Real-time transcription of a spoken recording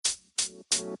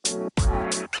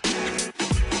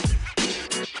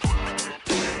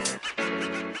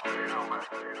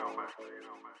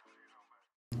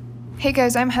Hey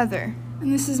guys, I'm Heather.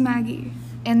 And this is Maggie.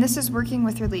 And this is Working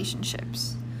with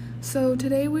Relationships. So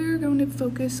today we're going to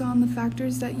focus on the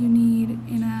factors that you need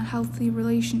in a healthy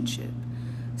relationship.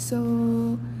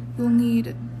 So you'll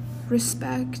need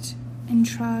respect and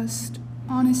trust,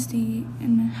 honesty,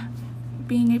 and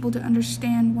being able to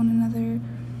understand one another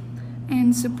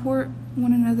and support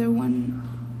one another when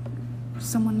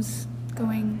someone's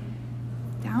going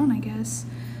down, I guess.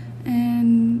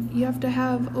 And you have to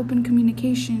have open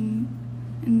communication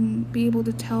and be able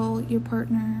to tell your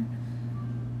partner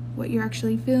what you're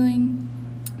actually feeling,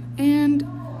 and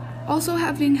also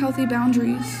having healthy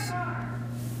boundaries.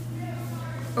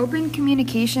 Open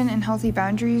communication and healthy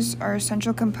boundaries are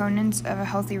essential components of a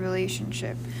healthy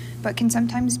relationship, but can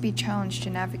sometimes be challenged to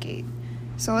navigate.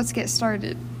 So let's get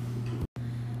started.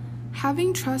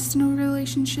 Having trust in a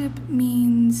relationship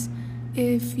means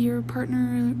if your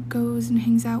partner goes and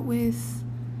hangs out with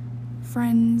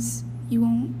friends, you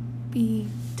won't be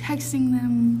texting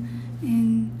them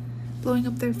and blowing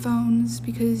up their phones,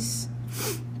 because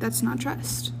that's not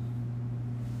trust.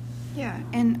 Yeah,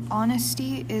 and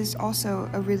honesty is also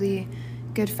a really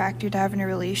good factor to have in a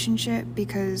relationship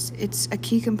because it's a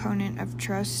key component of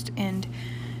trust, and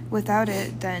without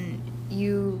it, then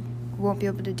you won't be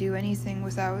able to do anything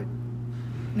without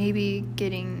maybe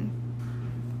getting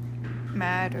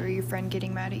mad or your friend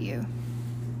getting mad at you.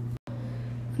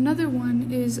 Another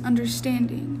one is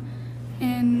understanding.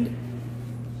 And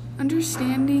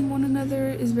understanding one another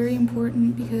is very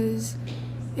important, because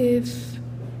if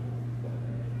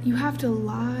you have to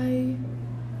lie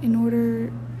in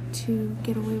order to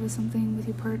get away with something with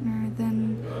your partner,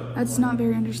 then that's not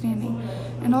very understanding.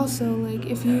 And also, like,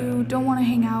 if you don't want to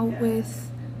hang out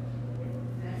with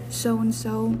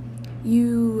so-and-so,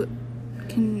 you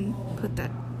can put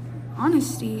that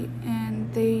honesty,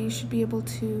 and they should be able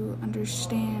to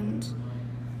understand.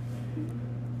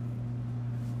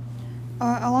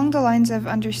 Along the lines of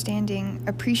understanding,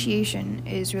 appreciation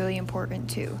is really important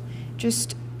too.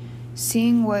 Just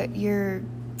seeing what your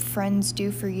friends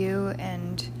do for you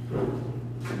and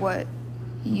what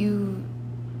you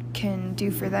can do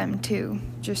for them too.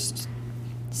 Just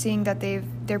seeing that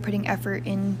they're putting effort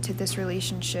into this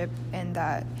relationship and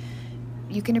that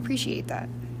you can appreciate that.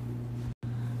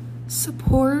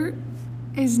 Support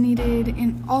is needed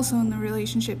also in the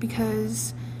relationship,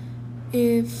 because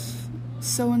if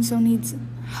so-and-so needs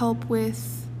help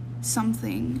with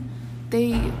something,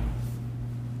 they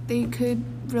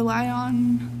could rely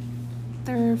on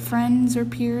their friends or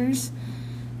peers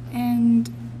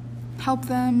and help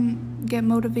them get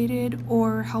motivated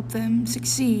or help them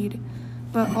succeed.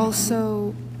 But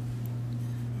also,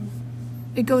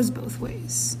 it goes both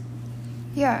ways.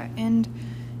 Yeah, and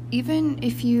even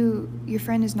if your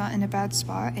friend is not in a bad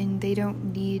spot and they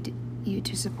don't need you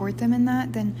to support them in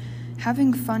that, then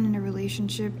having fun in a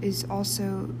relationship is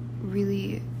also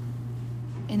really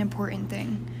an important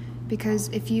thing. Because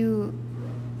if you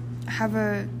have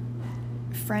a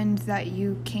friend that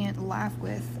you can't laugh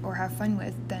with or have fun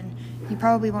with, then you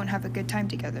probably won't have a good time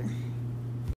together.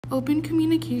 Open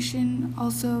communication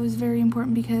also is very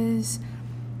important, because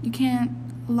you can't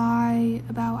lie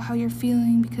about how you're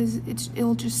feeling, because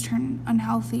it'll just turn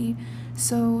unhealthy.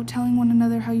 So telling one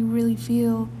another how you really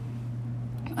feel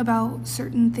about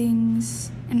certain things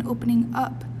and opening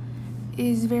up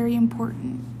is very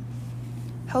important.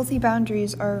 Healthy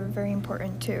boundaries are very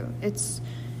important too. It's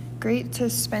great to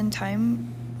spend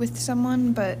time with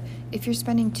someone, but if you're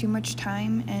spending too much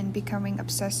time and becoming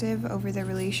obsessive over their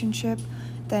relationship,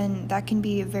 then that can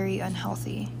be very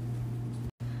unhealthy.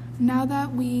 Now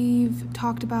that we've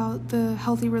talked about the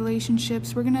healthy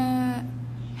relationships, we're gonna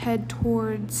head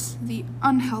towards the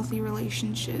unhealthy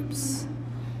relationships.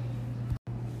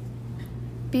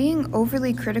 Being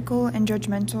overly critical and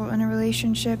judgmental in a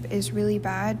relationship is really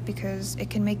bad, because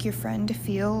it can make your friend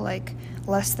feel like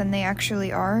less than they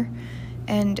actually are.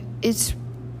 And it's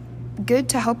good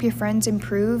to help your friends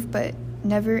improve, but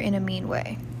never in a mean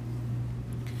way.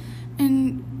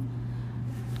 And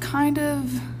kind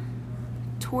of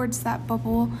towards that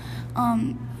bubble,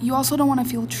 you also don't want to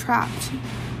feel trapped.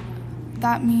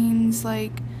 That means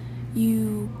like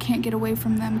you can't get away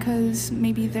from them because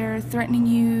maybe they're threatening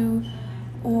you,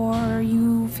 or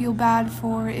you feel bad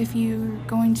for if you're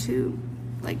going to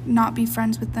like not be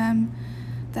friends with them,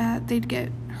 that they'd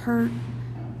get hurt.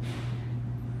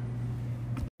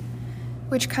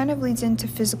 Which kind of leads into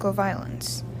physical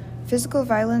violence. Physical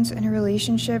violence in a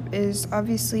relationship is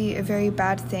obviously a very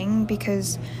bad thing,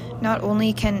 because not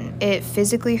only can it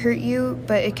physically hurt you,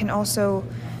 but it can also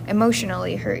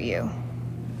emotionally hurt you.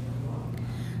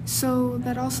 So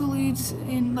that also leads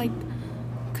in,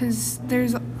 because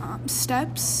there's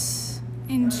steps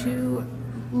into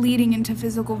leading into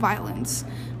physical violence,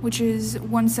 which is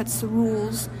one sets the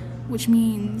rules, which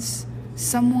means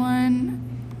someone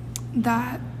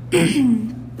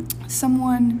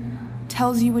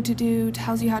tells you what to do,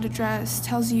 tells you how to dress,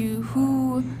 tells you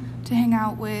who to hang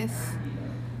out with,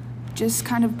 just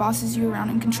kind of bosses you around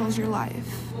and controls your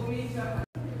life.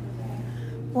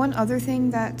 One other thing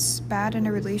that's bad in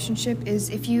a relationship is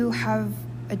if you have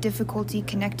a difficulty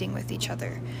connecting with each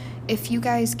other. If you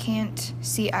guys can't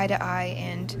see eye to eye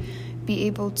and be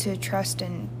able to trust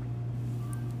and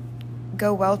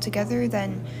go well together,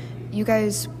 then you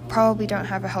guys probably don't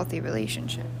have a healthy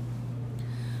relationship.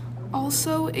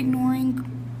 Also, ignoring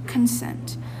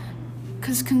consent,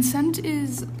 because consent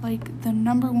is the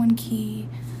number one key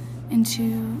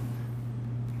into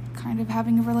kind of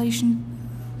having a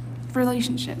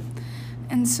relationship.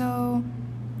 And so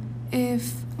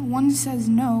if one says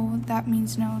no, that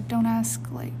means no. Don't ask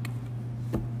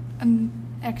an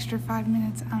extra 5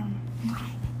 minutes. I don't know.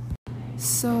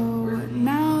 So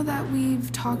now that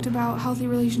we've talked about healthy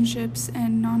relationships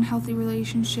and non-healthy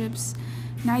relationships,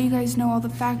 now you guys know all the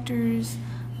factors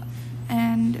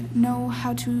and know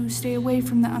how to stay away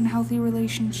from the unhealthy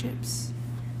relationships.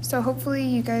 So hopefully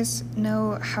you guys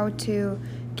know how to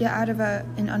get out of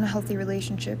an unhealthy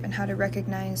relationship and how to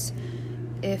recognize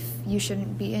if you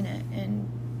shouldn't be in it. And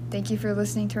thank you for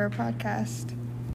listening to our podcast.